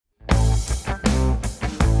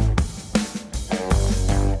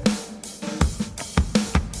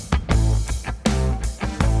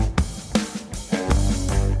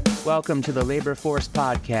Welcome to the Labor Force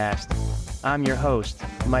Podcast. I'm your host,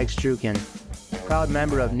 Mike Strukin, proud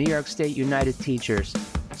member of New York State United Teachers,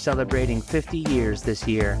 celebrating 50 years this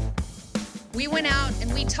year. We went out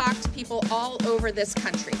and we talked to people all over this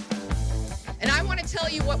country. And I want to tell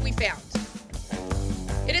you what we found.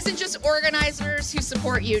 It isn't just organizers who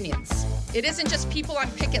support unions. It isn't just people on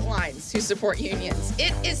picket lines who support unions.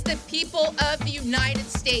 It is the people of the United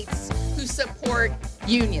States who support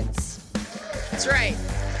unions. That's right.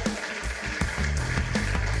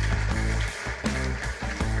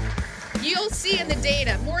 You'll see in the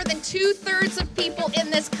data, more than 2/3 of people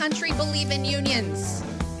in this country believe in unions.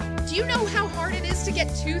 Do you know how hard it is to get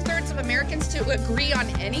 2/3 of Americans to agree on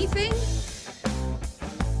anything?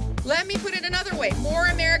 Let me put it another way. More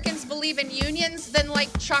Americans believe in unions than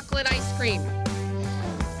like chocolate ice cream.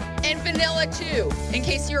 And vanilla too, in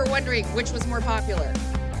case you were wondering which was more popular.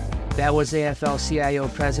 That was AFL-CIO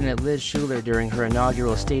President Liz Shuler during her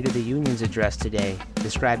inaugural State of the Union's address today,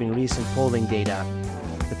 describing recent polling data.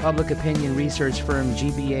 The public opinion research firm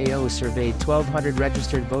GBAO surveyed 1,200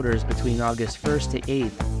 registered voters between August 1st to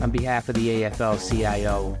 8th on behalf of the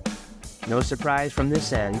AFL-CIO. No surprise from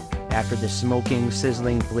this end after the smoking,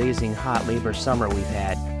 sizzling, blazing hot labor summer we've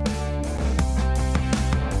had.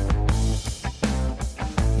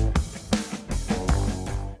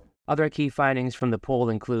 Other key findings from the poll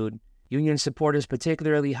include union support is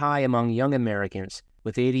particularly high among young Americans,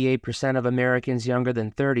 with 88% of Americans younger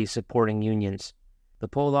than 30 supporting unions. The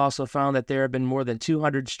poll also found that there have been more than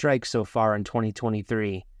 200 strikes so far in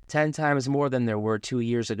 2023, 10 times more than there were 2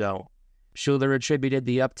 years ago. Shuler attributed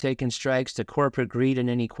the uptick in strikes to corporate greed and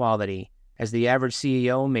inequality, as the average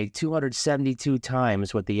CEO made 272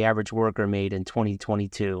 times what the average worker made in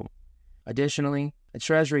 2022. Additionally, a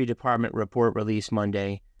Treasury Department report released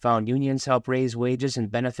Monday found unions help raise wages and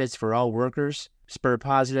benefits for all workers, spur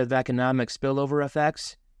positive economic spillover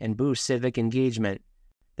effects, and boost civic engagement.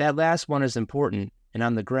 That last one is important, and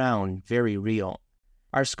on the ground, very real.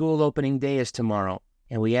 Our school opening day is tomorrow,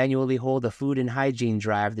 and we annually hold a food and hygiene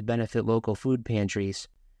drive to benefit local food pantries.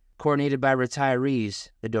 Coordinated by retirees,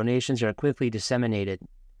 the donations are quickly disseminated.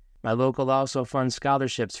 My local also funds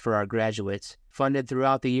scholarships for our graduates, funded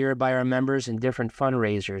throughout the year by our members in different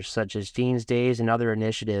fundraisers such as Jeans Days and other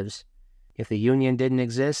initiatives. If the union didn't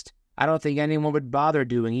exist, I don't think anyone would bother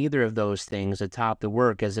doing either of those things atop the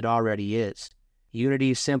work as it already is.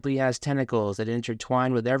 Unity simply has tentacles that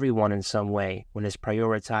intertwine with everyone in some way when it's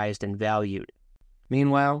prioritized and valued.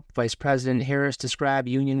 Meanwhile, Vice President Harris described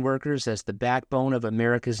union workers as the backbone of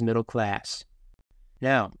America's middle class.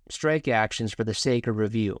 Now, strike actions for the sake of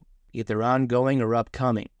review, either ongoing or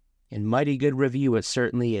upcoming, and mighty good review it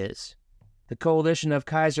certainly is. The Coalition of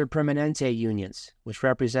Kaiser Permanente unions, which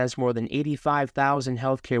represents more than 85,000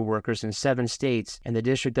 healthcare workers in 7 states and the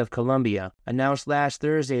District of Columbia, announced last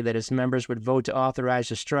Thursday that its members would vote to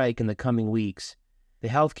authorize a strike in the coming weeks. The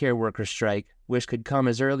healthcare workers' strike, which could come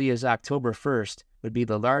as early as October 1st, would be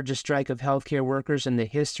the largest strike of healthcare workers in the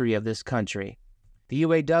history of this country. The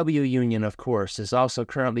UAW union, of course, is also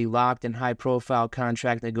currently locked in high-profile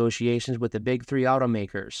contract negotiations with the big 3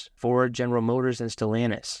 automakers, Ford, General Motors, and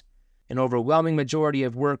Stellantis. An overwhelming majority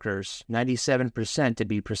of workers, 97% to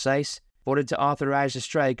be precise, voted to authorize a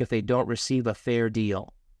strike if they don't receive a fair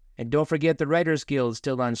deal. And don't forget the Writers Guild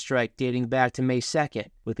still on strike dating back to May 2nd,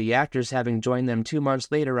 with the actors having joined them 2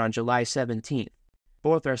 months later on July 17th.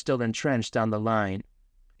 Both are still entrenched on the line.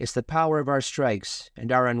 It's the power of our strikes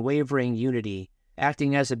and our unwavering unity,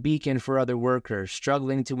 acting as a beacon for other workers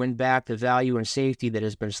struggling to win back the value and safety that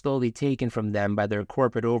has been slowly taken from them by their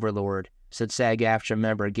corporate overlord, said SAG-AFTRA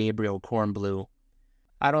member Gabriel Kornblue.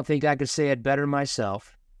 I don't think I could say it better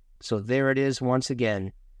myself. So there it is once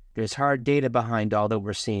again. There's hard data behind all that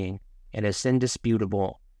we're seeing, and it's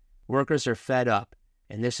indisputable. Workers are fed up,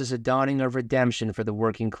 and this is a dawning of redemption for the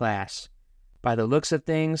working class. By the looks of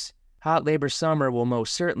things, hot labor summer will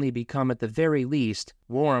most certainly become at the very least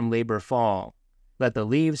warm labor fall. Let the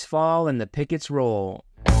leaves fall and the pickets roll.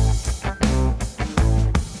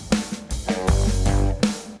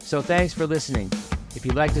 So thanks for listening. If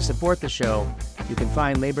you'd like to support the show, you can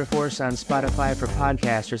find Labor Force on Spotify for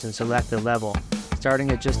podcasters and select a level,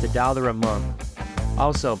 starting at just $1 a month.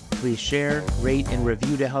 Also, please share, rate, and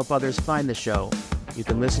review to help others find the show. You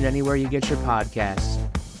can listen anywhere you get your podcasts.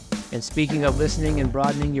 And speaking of listening and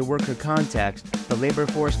broadening your worker context, the Labor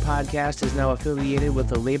Force Podcast is now affiliated with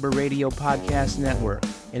the Labor Radio Podcast Network,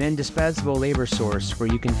 an indispensable labor source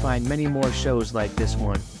where you can find many more shows like this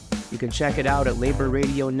one. You can check it out at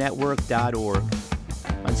laborradionetwork.org.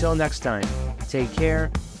 Until next time, take care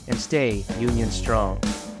and stay union strong.